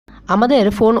আমাদের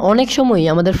ফোন অনেক সময়ই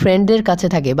আমাদের ফ্রেন্ডদের কাছে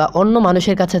থাকে বা অন্য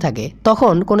মানুষের কাছে থাকে,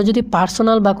 তখন কোনো যদি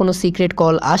পার্সোনাল বা কোনো সিক্রেট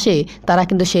কল আসে তারা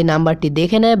কিন্তু সেই নাম্বারটি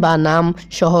দেখে নেয় বা নাম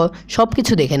সহ সব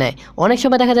কিছু দেখে নেয়। অনেক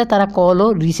সময় দেখা যায় তারা কলও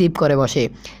রিসিভ করে বসে।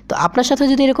 তো আপনার সাথে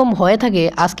যদি এরকম হয়ে থাকে,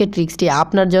 আজকের ট্রিক্সটি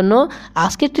আপনার জন্য।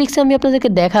 আজকের ট্রিক্সে আমি আপনাদেরকে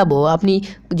দেখাবো, আপনি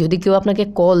যদি কেউ আপনাকে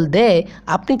কল দেয়,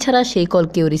 আপনি ছাড়া সেই কল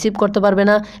কেউ রিসিভ করতে পারবে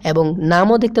না এবং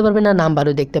নামও দেখতে পারবে না,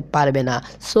 নাম্বারও দেখতে পারবে না।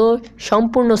 সো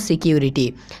সম্পূর্ণ সিকিউরিটি।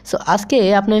 সো আজকে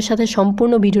আপনার সাথে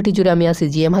সম্পূর্ণ ভিডিওটি জুড়ে আমি আছি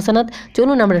জিএম হাসানাত।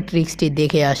 চলুন আমরা ট্রিক্সটি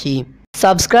দেখে আসি।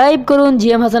 সাবস্ক্রাইব করুন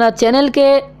জিএম হাসানাত চ্যানেলকে,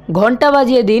 ঘন্টা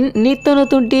বাজিয়ে দিন নিত্য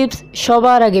নতুন টিপস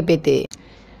সবার আগে পেতে।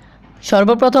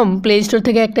 সর্বপ্রথম প্লে স্টোর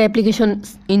থেকে একটা অ্যাপ্লিকেশন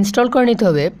ইনস্টল করে নিতে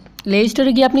হবে। প্লে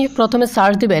স্টোরে গিয়ে আপনি প্রথমে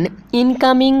সার্চ দিবেন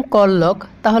ইনকামিং কল লক।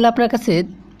 তাহলে আপনার কাছে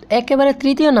একেবারে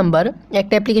তৃতীয় নাম্বার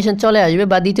একটা অ্যাপ্লিকেশন চলে আসবে,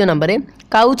 বা দ্বিতীয় নাম্বারে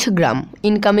কাউচগ্রাম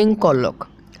ইনকামিং কল লক।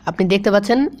 আপনি দেখতে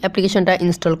পাচ্ছেন অ্যাপ্লিকেশনটা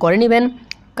ইনস্টল করে নেবেন।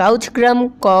 কাউচগ্রাম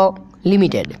ক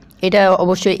লিমিটেড, এটা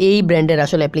অবশ্যই এই ব্র্যান্ডের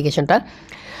আসলে অ্যাপ্লিকেশনটা।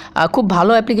 খুব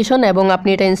ভালো অ্যাপ্লিকেশন এবং আপনি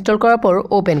এটা ইনস্টল করার পর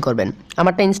ওপেন করবেন।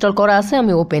 আমারটা ইনস্টল করা আছে,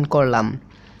 আমি ওপেন করলাম।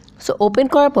 সো ওপেন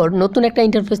করার পর নতুন একটা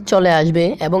ইন্টারফেস চলে আসবে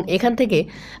এবং এখান থেকে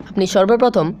আপনি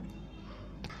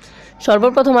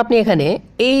সর্বপ্রথম আপনি এখানে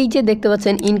এই যে দেখতে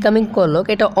পাচ্ছেন ইনকামিং কল লক,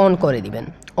 এটা অন করে দিবেন।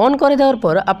 অন করে দেওয়ার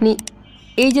পর আপনি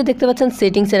এই যে দেখতে পাচ্ছেন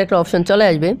সেটিংসের একটা অপশন চলে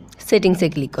আসবে, সেটিংসে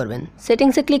ক্লিক করবেন।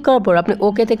 সেটিংসে ক্লিক করার পর আপনি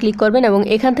ওকেতে ক্লিক করবেন এবং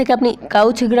এখান থেকে আপনি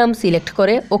কাউচগ্রাম সিলেক্ট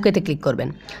করে ওকেতে ক্লিক করবেন।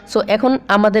 সো এখন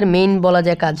আমাদের মেইন বলা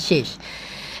যায় কাজ শেষ।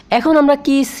 এখন আমরা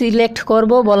কি সিলেক্ট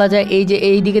করব বলা যায়, এই যে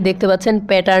এই দিকে দেখতে পাচ্ছেন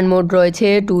প্যাটার্ন মোড রয়েছে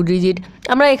 2 ডিজিট।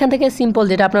 আমরা এখান থেকে সিম্পল,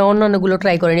 যেটা আপনার অন্যান্যগুলো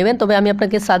ট্রাই করে নেবেন, তবে আমি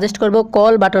আপনাকে সাজেস্ট করব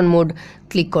কল বাটন মোড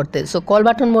ক্লিক করতে। সো কল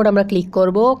বাটন মোড আমরা ক্লিক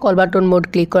করব। কল বাটন মোড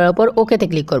ক্লিক করার পর ওকেতে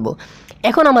ক্লিক করব।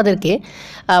 এখন আমাদেরকে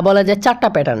বলা যায় 4টা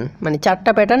প্যাটার্ন, মানে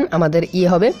 4টা প্যাটার্ন আমাদের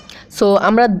হবে। সো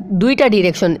আমরা 2টা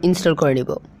ডিরেকশন ইনস্টল করে নিব।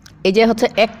 এই যে হচ্ছে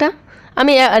একটা,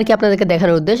 আমি আর কি আপনাদেরকে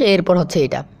দেখানোর উদ্দেশ্য। এরপর হচ্ছে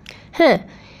এটা, হ্যাঁ,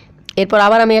 এরপর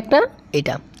আবার আমি একটা,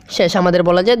 এটা শেষ। আমাদের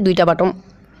বলা যায় 2টা বাটন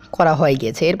করা হয়ে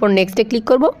গিয়েছে। এরপর নেক্সটে ক্লিক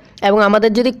করব এবং আমাদের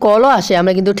যদি কলও আসে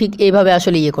আমরা কিন্তু ঠিক এইভাবে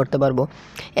আসলে করতে পারবো।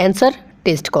 অ্যান্সার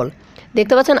টেস্ট কল,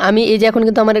 দেখতে পাচ্ছেন আমি এই যে এখন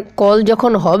কিন্তু আমার কল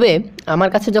যখন হবে, আমার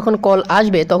কাছে যখন কল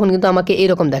আসবে তখন কিন্তু আমাকে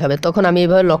এরকম দেখাবে। তখন আমি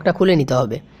এইভাবে লকটা খুলে নিতে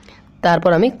হবে,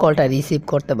 তারপর আমি কলটা রিসিভ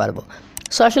করতে পারবো।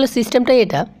 সো আসলে সিস্টেমটাই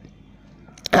এটা।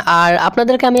 আর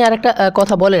আপনাদেরকে আমি আরেকটা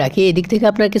কথা বলে রাখি, এদিক থেকে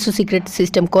আপনারা কিছু সিক্রেট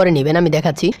সিস্টেম করে নেবেন, আমি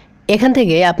দেখাচ্ছি। এখান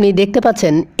থেকে আপনি দেখতে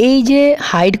পাচ্ছেন এই যে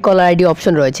হাইড কলার আইডি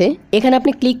অপশন রয়েছে, এখানে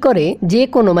আপনি ক্লিক করে যে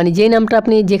কোনো, মানে যে নামটা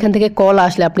আপনি যেখান থেকে কল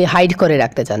আসলে আপনি হাইড করে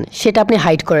রাখতে চান সেটা আপনি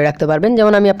হাইড করে রাখতে পারবেন।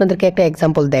 যেমন আমি আপনাদেরকে একটা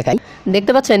এক্সাম্পল দেখাই।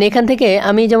 দেখতে পাচ্ছেন এখান থেকে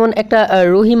আমি যেমন একটা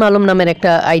রহিম আলম নামের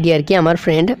একটা আইডি আর কি, আমার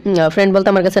ফ্রেন্ড বলতে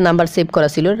আমার কাছে নাম্বার সেভ করা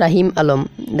ছিল রাহিম আলম,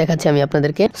 দেখাচ্ছি আমি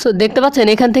আপনাদেরকে। সো দেখতে পাচ্ছেন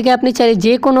এখান থেকে আপনি চাইলে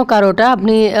যে কোনো কারোটা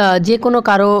আপনি যে কোনো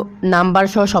কারো নাম্বার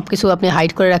সহ সব কিছু আপনি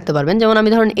হাইড করে রাখতে পারবেন। যেমন আমি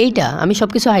ধরুন এইটা আমি সব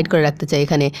কিছু হাইড করে রাখতে চাই,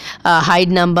 এখানে হাইড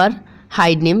নাম্বার,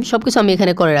 হাইড নেম সব কিছু আমি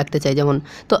এখানে করে রাখতে চাই যেমন।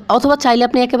 তো অথবা চাইলে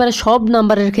আপনি একেবারে সব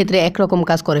নাম্বারের ক্ষেত্রে একরকম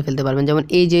কাজ করে ফেলতে পারবেন। যেমন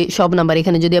এই যে সব নাম্বার,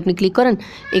 এখানে যদি আপনি ক্লিক করেন,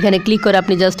 এখানে ক্লিক করে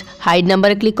আপনি জাস্ট হাইড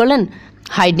নাম্বারে ক্লিক করলেন,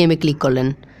 হাইড নেমে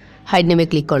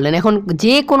ক্লিক করলেন, এখন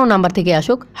যে কোনো নাম্বার থেকে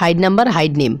আসুক হাইড নাম্বার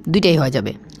হাইড নেম দুইটাই হয়ে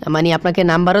যাবে, মানে আপনাকে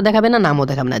নাম্বারও দেখাবে না, নামও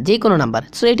দেখাবে না, যে কোনো নাম্বার।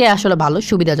 সো এটাই আসলে ভালো,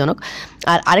 সুবিধাজনক।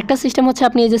 আর আরেকটা সিস্টেম হচ্ছে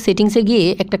আপনি এই যে সেটিংসে গিয়ে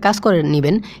একটা কাজ করে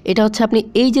নেবেন, এটা হচ্ছে আপনি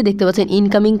এই যে দেখতে পাচ্ছেন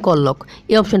ইনকামিং কল লক,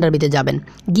 এই অপশনটার ভিতরে যাবেন,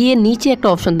 গিয়ে নিচে একটা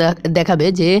অপশন দেখাবে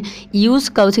যে use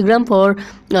কাউচগ্রাম for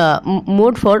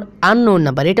mode for unknown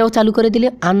number, এটাও চালু করে দিলে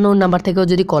আননোন নাম্বার থেকেও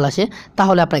যদি কল আসে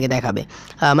তাহলে আপনাকে দেখাবে।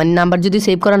 মানে নাম্বার যদি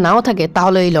সেভ করা নাও থাকে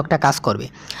তাহলে এই লকটা কাজ করবে।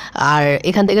 আর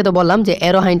এখান থেকে তো বললাম যে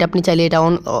অ্যারো হাইন্ড আপনি চাইলে এটা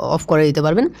অন অফ করে দিতে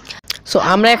পারবেন। সো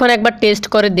আমরা এখন একবার টেস্ট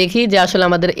করে দেখি যে আসলে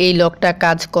আমাদের এই লকটা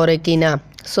কাজ করে কি না।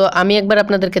 সো আমি একবার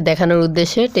আপনাদেরকে দেখানোর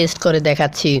উদ্দেশ্যে টেস্ট করে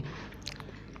দেখাচ্ছি।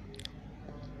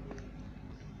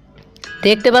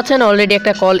 দেখতে পাচ্ছেন অলরেডি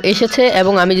একটা কল এসেছে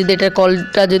এবং আমি যদি এটা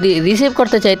কলটা যদি রিসিভ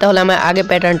করতে চাই তাহলে আমার আগে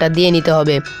প্যাটার্নটা দিয়ে নিতে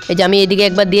হবে। এই যে আমি এদিকে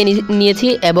একবার দিয়ে নিয়েছি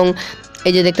এবং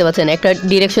এই যে দেখতে পাচ্ছেন একটা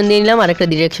ডিরেকশন দিয়ে নিলাম আর একটা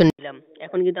ডিরেকশন নিলাম।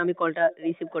 এখন কিন্তু আমি কলটা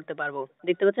রিসিভ করতে পারবো।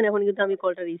 দেখতে পাচ্ছেন এখন কিন্তু আমি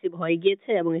কলটা রিসিভ হয়ে গিয়েছে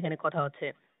এবং এখানে কথা হচ্ছে।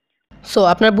 সো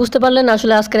আপনারা বুঝতে পারলেন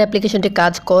আসলে আজকের অ্যাপ্লিকেশনটি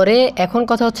কাজ করে। এখন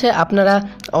কথা হচ্ছে আপনারা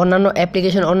অন্যান্য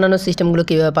অ্যাপ্লিকেশন, অন্যান্য সিস্টেমগুলো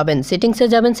কীভাবে পাবেন। সেটিংসে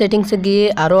যাবেন, সেটিংসে গিয়ে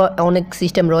আরও অনেক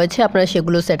সিস্টেম রয়েছে, আপনারা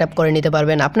সেগুলো সেট আপ করে নিতে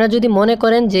পারবেন। আপনারা যদি মনে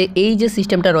করেন যে এই যে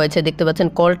সিস্টেমটা রয়েছে, দেখতে পাচ্ছেন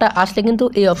কলটা আসলে কিন্তু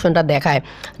এই অপশনটা দেখায়।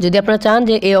 যদি আপনারা চান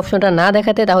যে এই অপশনটা না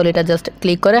দেখাতে তাহলে এটা জাস্ট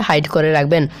ক্লিক করে হাইড করে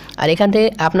রাখবেন। আর এখান থেকে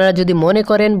আপনারা যদি মনে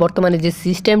করেন বর্তমানে যে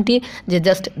সিস্টেমটি যে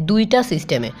জাস্ট 2টা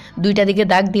সিস্টেমে 2টা দিকে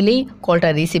দাগ দিলেই কলটা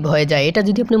রিসিভ হয়ে যায়, এটা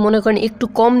যদি আপনি মনে করেন একটু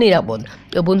কম নিরাপদ,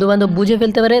 নিরাপদ। তো বন্ধুবান্ধব বুঝে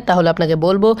ফেলতে পারে, তাহলে আপনাকে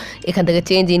বলবো এখান থেকে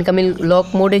চেঞ্জ ইনকামিং লক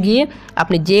মোডে গিয়ে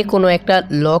আপনি যে কোনো একটা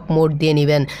লক মোড দিয়ে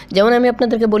নেবেন। যেমন আমি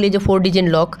আপনাদেরকে বলি যে 4 ডিজিট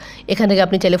লক, এখান থেকে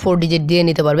আপনি চাইলে 4 ডিজিট দিয়ে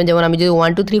নিতে পারবেন। যেমন আমি যদি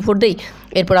 1 2 3 4 দিই,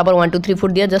 এরপর আবার 1 2 3 4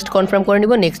 দিয়ে জাস্ট কনফার্ম করে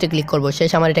নিব, নেক্সটে ক্লিক করবো, শেষ,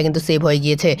 আমার এটা কিন্তু সেভ হয়ে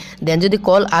গিয়েছে। দেন যদি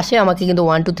কল আসে আমাকে কিন্তু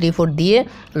 1 2 3 4 দিয়ে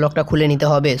লকটা খুলে নিতে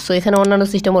হবে। সো এখানে অন্যান্য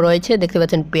সিস্টেমও রয়েছে, দেখতে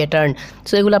পাচ্ছেন প্যাটার্ন।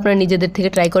 সো এগুলো আপনারা নিজেদের থেকে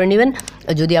ট্রাই করে নেবেন।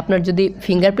 যদি আপনার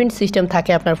ফিঙ্গারপ্রিন্ট সিস্টেম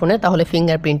থাকে আপনার ফোনে, তাহলে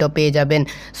ফিঙ্গারপ্রিন্টও পেয়ে যাবেন।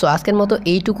 সো আজকের মতো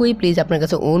এইটুকুই। প্লিজ আপনার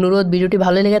কাছে অনুরোধ, ভিডিওটি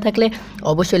ভালো লেগে থাকলে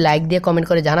অবশ্যই লাইক দিয়ে কমেন্ট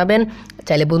করে জানাবেন,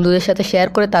 চাইলে বন্ধুদের সাথে শেয়ার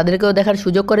করে তাদেরকেও দেখার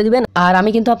সুযোগ করে দিবেন। আর আমি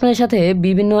কিন্তু আপনাদের সাথে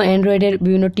বিভিন্ন অ্যান্ড্রয়েডের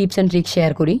বিভিন্ন টিপস অ্যান্ড ট্রিক্স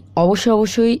শেয়ার করি।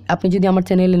 অবশ্যই আপনি যদি আমার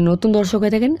চ্যানেলে নতুন দর্শক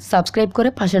হয়ে থাকেন, সাবস্ক্রাইব করে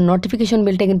পাশের নোটিফিকেশন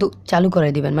বেলটা কিন্তু চালু করে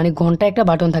দিবেন, মানে ঘন্টা একটা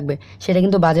বাটন থাকবে সেটা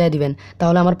কিন্তু বাজায় দিবেন,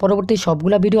 তাহলে আমার পরবর্তী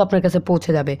সবগুলা ভিডিও আপনার কাছে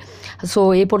পৌঁছে যাবে। সো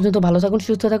এই পর্যন্ত ভালো থাকুন,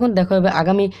 সুস্থ থাকুন, দেখা হবে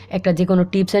আগামী একটা যে কোনো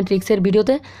টিপস অ্যান্ড ট্রিক্সের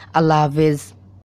ভিডিওতে। আল্লাহ হাফেজ।